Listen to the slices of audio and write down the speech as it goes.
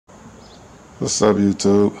What's up,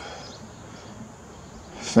 YouTube?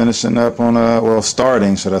 Finishing up on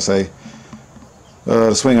starting, should I say,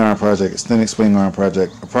 the swing arm project, extended swing arm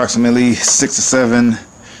project. Approximately 6 to 7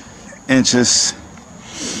 inches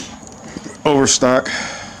overstock,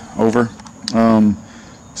 over.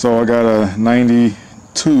 So I got a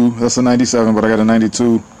 92. That's a 97, but I got a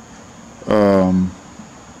 92.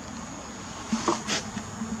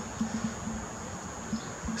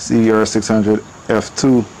 cbr600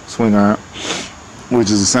 F2 swing arm, which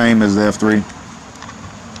is the same as the F3.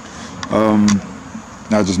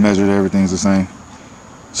 I just measured everything's the same.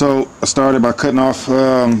 So I started by cutting off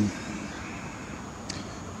the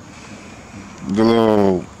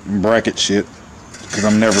little bracket shit, because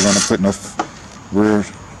I'm never going to put no rear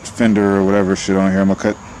fender or whatever shit on here. I'm going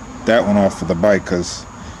to cut that one off for the bike because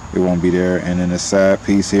it won't be there. And then this side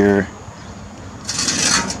piece here,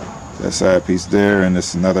 that side piece there, and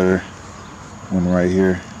this another one right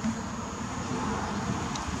here.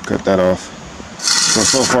 Cut that off.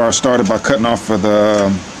 So far I started by cutting off for the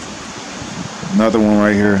another one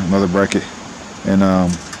right here, another bracket, and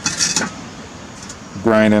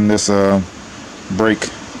grinding this brake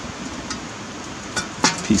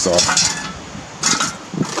piece off.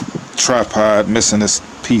 Tripod missing this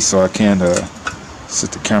piece, so I can't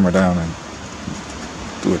sit the camera down and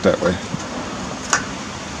do it that way.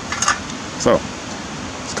 So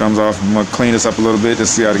this comes off. I'm gonna clean this up a little bit to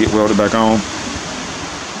see how to get welded back on,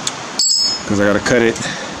 because I gotta cut it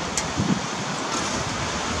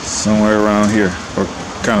somewhere around here, or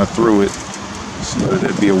kind of through it, so that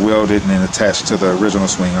it'd be welded and then attached to the original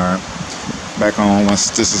swing arm back on once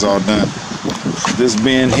this is all done. This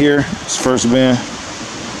bend here, this first bend,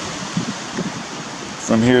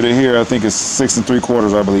 from here to here, I think it's 6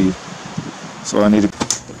 3/4, I believe. So I need to.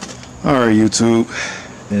 All right, YouTube,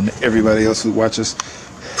 and everybody else who watches.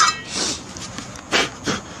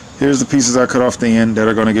 Here's the pieces I cut off the end that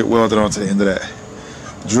are going to get welded onto the end of that.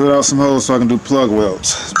 Drilled out some holes so I can do plug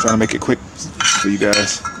welds. I'm trying to make it quick for you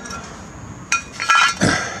guys.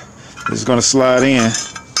 This is going to slide in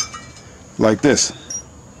like this.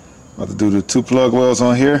 I'm about to do the 2 plug welds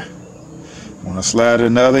on here. When I slide it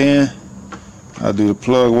in the other end, I'll do the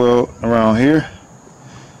plug weld around here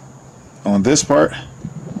on this part,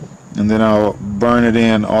 and then I'll burn it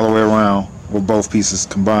in all the way around with both pieces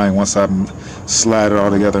combined once I slide it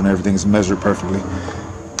all together and everything is measured perfectly.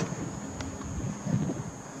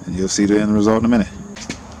 And you'll see the end result in a minute.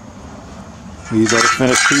 These are the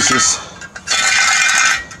finished pieces.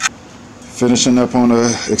 Finishing up on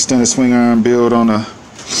the extended swing arm build on a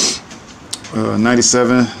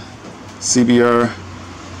 97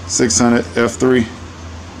 cbr600 F3.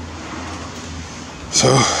 So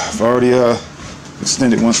I've already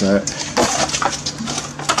extended one side.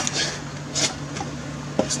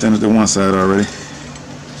 Extended to one side already.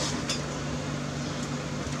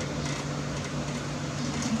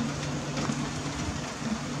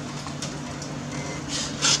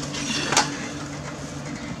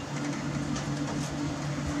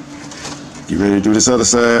 Get ready to do this other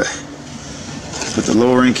side. Put the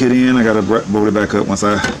lowering kit in. I gotta bolt it back up once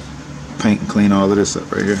I paint and clean all of this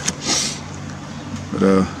up right here. But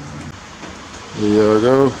here we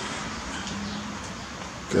go.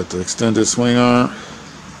 Got the extended swing arm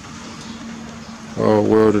all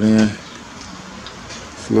welded in.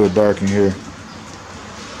 It's a little dark in here.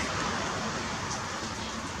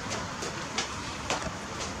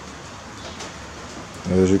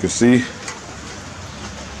 As you can see,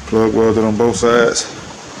 plug welded on both sides,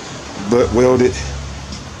 butt welded.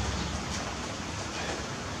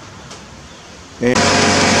 And